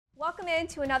Welcome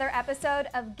into another episode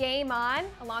of Game On.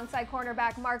 Alongside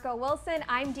cornerback Marco Wilson,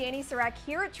 I'm Dani Sureck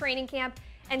here at training camp,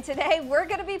 and today we're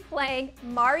going to be playing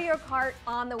Mario Kart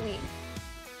on the Wii.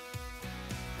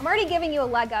 I'm already giving you a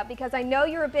leg up because I know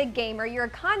you're a big gamer, you're a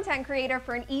content creator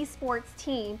for an esports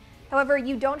team. However,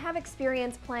 you don't have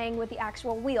experience playing with the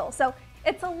actual wheel, so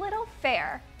it's a little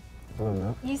fair. A little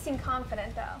bit. You seem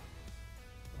confident though.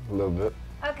 A little bit.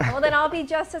 Okay, well then I'll be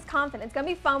just as confident. It's gonna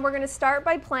be fun. We're gonna start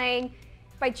by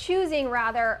choosing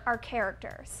our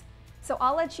characters. So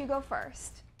I'll let you go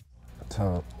first.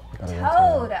 Toad.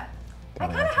 Toad. I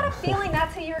kind of had a feeling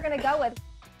that's who you were gonna go with.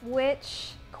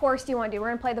 Which course do you want to do? We're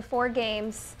gonna play the 4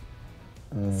 games,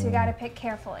 so you gotta pick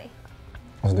carefully.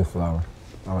 Let's do flower.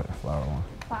 I like the flower one.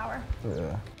 Flower.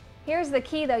 Yeah. Here's the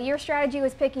key though. Your strategy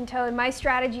was picking Toad. My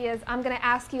strategy is I'm gonna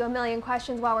ask you a million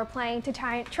questions while we're playing to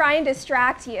try and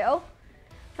distract you.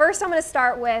 First, I'm gonna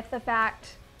start with the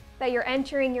fact that you're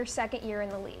entering your 2nd year in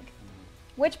the league.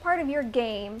 Which part of your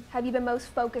game have you been most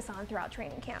focused on throughout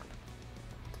training camp?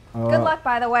 Good luck,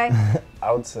 by the way.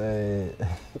 I would say,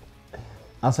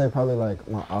 probably like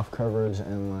my off coverage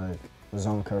and like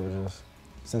zone coverages,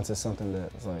 since it's something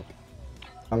that's like,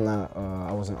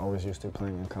 I wasn't always used to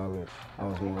playing in college. I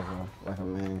was more of a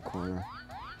main corner.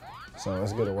 So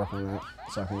it's good to work on that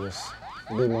so I can just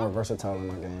be more versatile in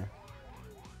my game.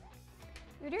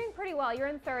 You're doing pretty well. You're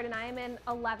in 3rd and I am in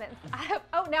 11th.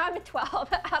 Now I'm in 12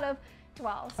 out of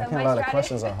 12. So I can't lie, the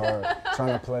questions are hard.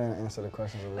 Trying to play and answer the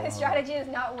questions are really hard. My strategy is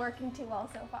not working too well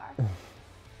so far.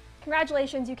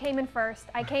 Congratulations, you came in 1st.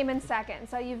 I came in 2nd.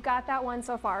 So you've got that one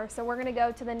so far. So we're gonna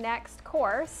go to the next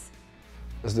course.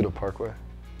 Let's do the Parkway.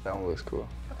 That one looks cool.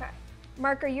 Okay.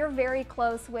 Marco, you're very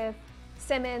close with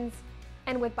Simmons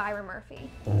and with Byron Murphy.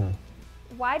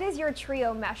 Why does your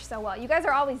trio mesh so well? You guys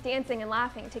are always dancing and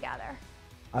laughing together.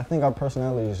 I think our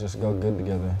personalities just go good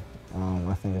together.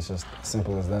 I think it's just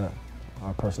simple as that.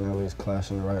 Our personalities clash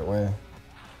in the right way.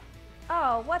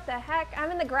 Oh, what the heck?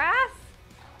 I'm in the grass?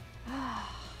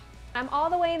 I'm all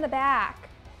the way in the back.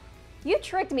 You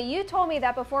tricked me. You told me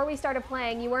that before we started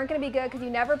playing you weren't going to be good because you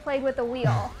never played with the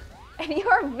wheel. And you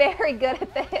are very good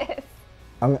at this.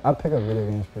 I pick up video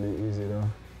games pretty easy though.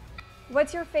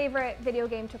 What's your favorite video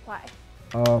game to play?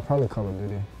 Probably Call of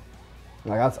Duty.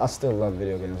 Like I still love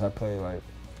video games. I play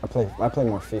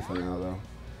more FIFA now though.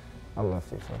 I love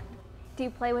FIFA. Do you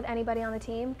play with anybody on the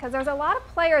team? Because there's a lot of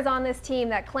players on this team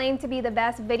that claim to be the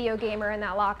best video gamer in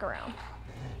that locker room.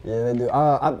 Yeah, they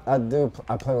do.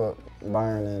 I play with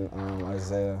Byron and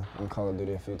Isaiah on Call of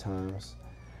Duty a few times.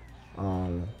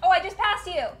 Oh, I just passed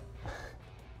you.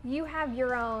 You have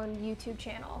your own YouTube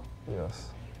channel. Yes.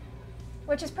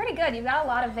 Which is pretty good. You've got a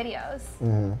lot of videos.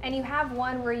 And you have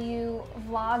one where you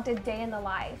vlogged a day in the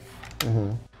life.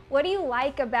 What do you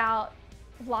like about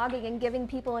vlogging and giving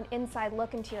people an inside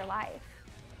look into your life?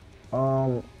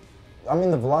 I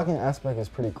mean, the vlogging aspect is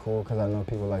pretty cool because I know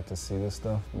people like to see this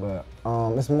stuff, but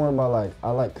it's more about like, I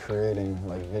like creating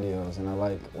like videos, and I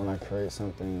like when I create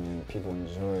something and people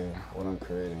enjoy what I'm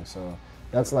creating, so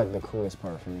that's like the coolest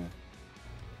part for me.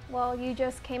 Well, you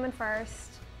just came in 1st.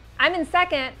 I'm in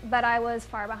 2nd, but I was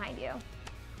far behind you.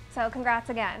 So congrats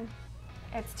again.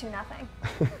 It's 2-0.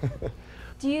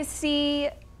 Do you see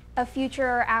a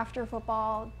future after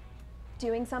football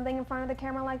doing something in front of the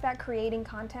camera like that, creating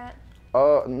content?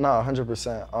 No,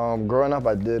 100%. Growing up,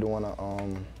 I did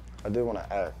wanna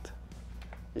act.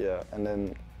 Yeah, and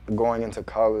then going into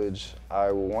college,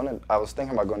 I was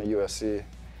thinking about going to USC,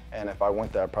 and if I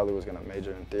went there, I probably was gonna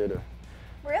major in theater.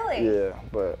 Really? Yeah,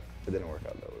 but it didn't work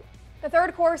out that way. The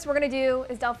 3rd course we're gonna do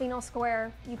is Delfino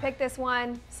Square. You picked this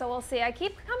one, so we'll see. I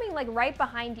keep coming like right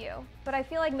behind you, but I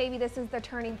feel like maybe this is the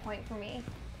turning point for me.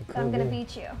 So I'm gonna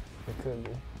beat you. It could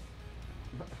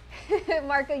be.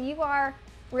 Marco, you are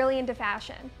really into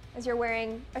fashion, as you're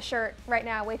wearing a shirt right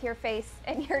now with your face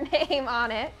and your name on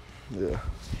it. Yeah.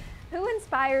 Who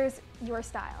inspires your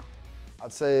style?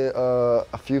 I'd say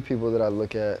a few people that I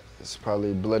look at is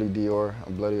probably Bloody Dior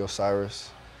and Bloody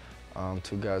Osiris,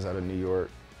 2 guys out of New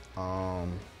York.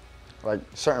 Like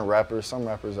certain rappers, some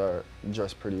rappers are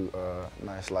dressed pretty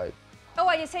nice, like. Oh,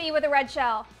 I just hit you with a red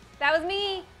shell. That was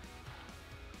me.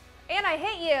 And I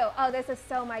hit you. Oh, this is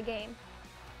so my game.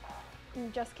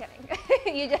 Just kidding.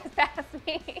 You just passed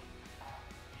me.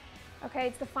 Okay,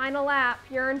 it's the final lap.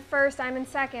 You're in 1st, I'm in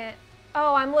 2nd.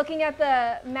 Oh, I'm looking at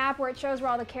the map where it shows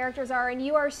where all the characters are, and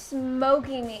you are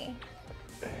smoking me.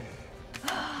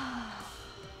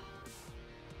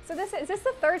 So is this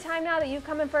the 3rd time now that you've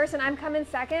come in 1st and I'm coming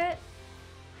 2nd?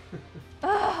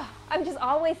 I'm just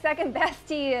always 2nd best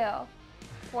to you.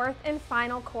 4th and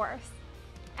final course.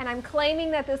 And I'm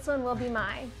claiming that this one will be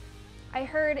mine. I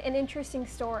heard an interesting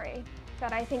story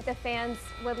that I think the fans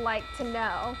would like to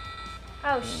know.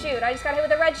 Oh shoot, I just got hit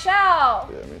with a red shell.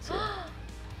 Yeah, me too.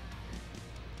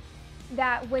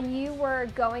 That when you were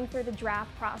going through the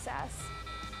draft process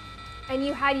and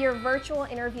you had your virtual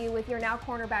interview with your now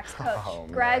cornerbacks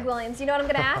coach, Greg Williams, you know what I'm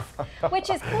gonna ask? Which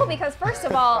is cool because first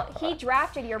of all, he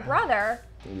drafted your brother.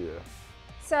 Yeah.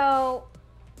 So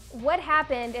what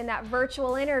happened in that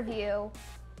virtual interview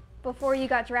before you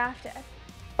got drafted?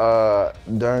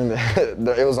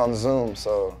 It was on Zoom,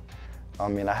 so I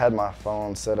mean, I had my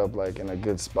phone set up like in a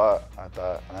good spot. I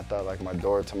thought like my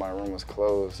door to my room was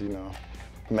closed, you know,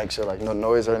 make sure like no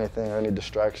noise or anything or any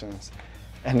distractions.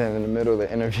 And then in the middle of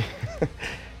the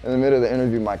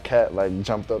interview, my cat like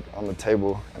jumped up on the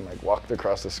table and like walked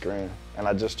across the screen. And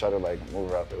I just tried to like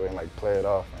move out the way and like play it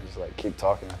off and just like keep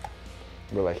talking.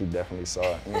 But like he definitely saw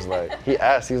it. He was like, he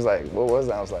asked, he was like, what was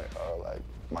that? I was like, oh, like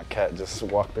my cat just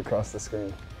walked across the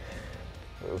screen.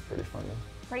 It was pretty funny.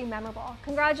 Pretty memorable.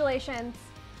 Congratulations.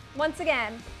 Once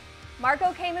again,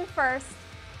 Marco came in first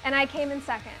and I came in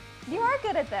second. You are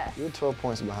good at this. You're 12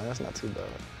 points behind, that's not too bad.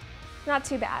 Not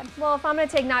too bad. Well, if I'm gonna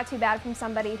take not too bad from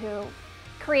somebody who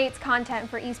creates content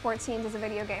for esports teams as a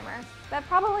video gamer, that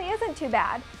probably isn't too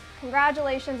bad.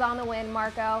 Congratulations on the win,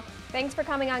 Marco. Thanks for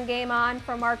coming on Game On.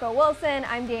 For Marco Wilson,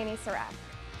 I'm Dani Sureck.